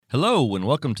Hello, and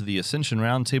welcome to the Ascension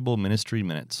Roundtable Ministry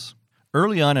Minutes.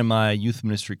 Early on in my youth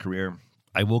ministry career,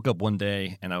 I woke up one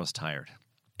day and I was tired.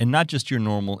 And not just your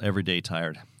normal, everyday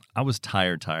tired. I was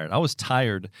tired. I was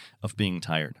tired of being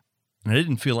tired. And I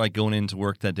didn't feel like going into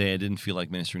work that day. I didn't feel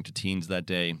like ministering to teens that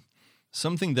day.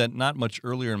 Something that not much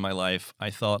earlier in my life, I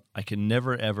thought I couldn't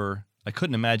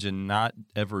imagine not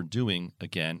ever doing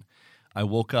again. I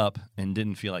woke up and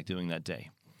didn't feel like doing that day.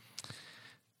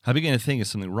 I began to think, is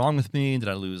something wrong with me? Did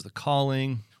I lose the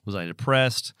calling? Was I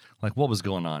depressed? What was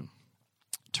going on?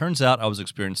 Turns out I was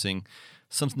experiencing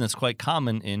something that's quite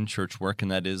common in church work, and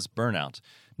that is burnout.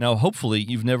 Now, hopefully,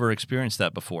 you've never experienced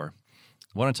that before.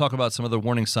 I want to talk about some of the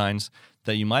warning signs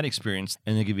that you might experience,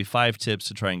 and then give you 5 tips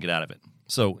to try and get out of it.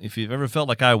 So, if you've ever felt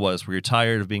like I was, where you're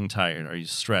tired of being tired, are you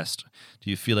stressed? Do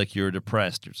you feel like you're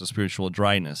depressed? There's a spiritual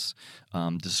dryness,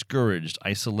 discouraged,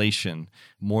 isolation,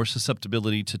 more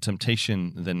susceptibility to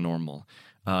temptation than normal.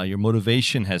 Your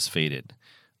motivation has faded.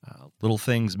 Little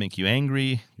things make you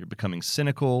angry. You're becoming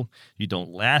cynical. You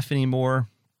don't laugh anymore,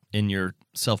 and you're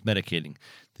self-medicating.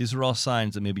 These are all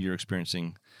signs that maybe you're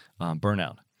experiencing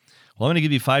burnout. Well, I'm going to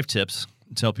give you 5 tips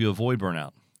to help you avoid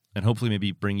burnout, and hopefully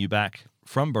maybe bring you back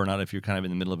from burnout if you're kind of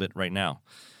in the middle of it right now.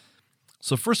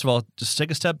 So first of all, just take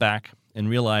a step back and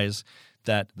realize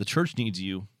that the church needs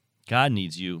you, God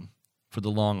needs you for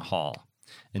the long haul.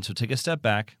 And so take a step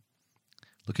back,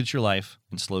 look at your life,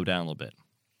 and slow down a little bit.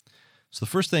 So the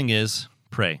first thing is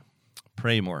pray.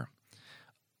 Pray more.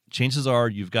 Chances are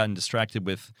you've gotten distracted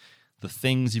with the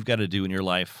things you've got to do in your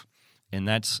life, and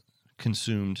that's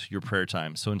consumed your prayer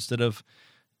time. So instead of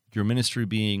your ministry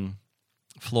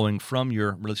flowing from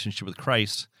your relationship with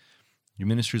Christ, your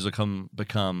ministries will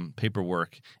become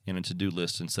paperwork and a to-do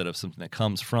list instead of something that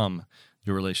comes from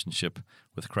your relationship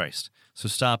with Christ. So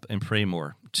stop and pray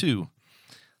more. 2,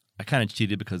 I kind of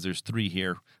cheated because there's 3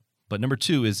 here, but number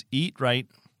 2 is eat right,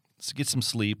 get some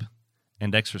sleep,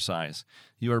 and exercise.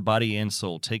 You are body and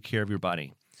soul. Take care of your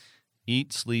body.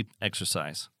 Eat, sleep,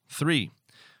 exercise. 3,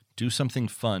 do something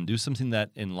fun. Do something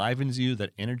that enlivens you,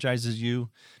 that energizes you.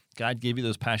 God gave you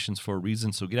those passions for a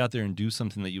reason, so get out there and do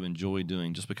something that you enjoy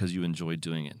doing just because you enjoy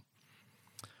doing it.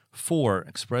 4,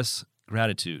 express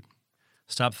gratitude.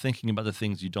 Stop thinking about the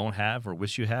things you don't have or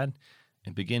wish you had,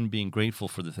 and begin being grateful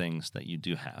for the things that you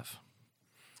do have.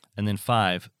 And then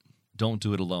 5, don't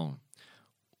do it alone.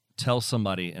 Tell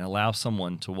somebody and allow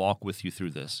someone to walk with you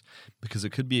through this, because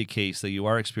it could be a case that you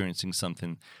are experiencing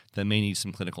something that may need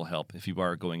some clinical help if you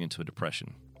are going into a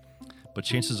depression. But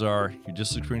chances are you're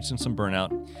just experiencing some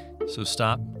burnout, so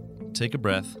stop, take a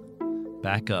breath,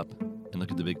 back up, and look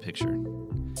at the big picture.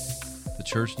 The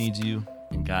church needs you,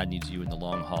 and God needs you in the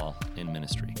long haul in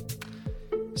ministry.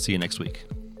 See you next week.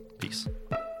 Peace.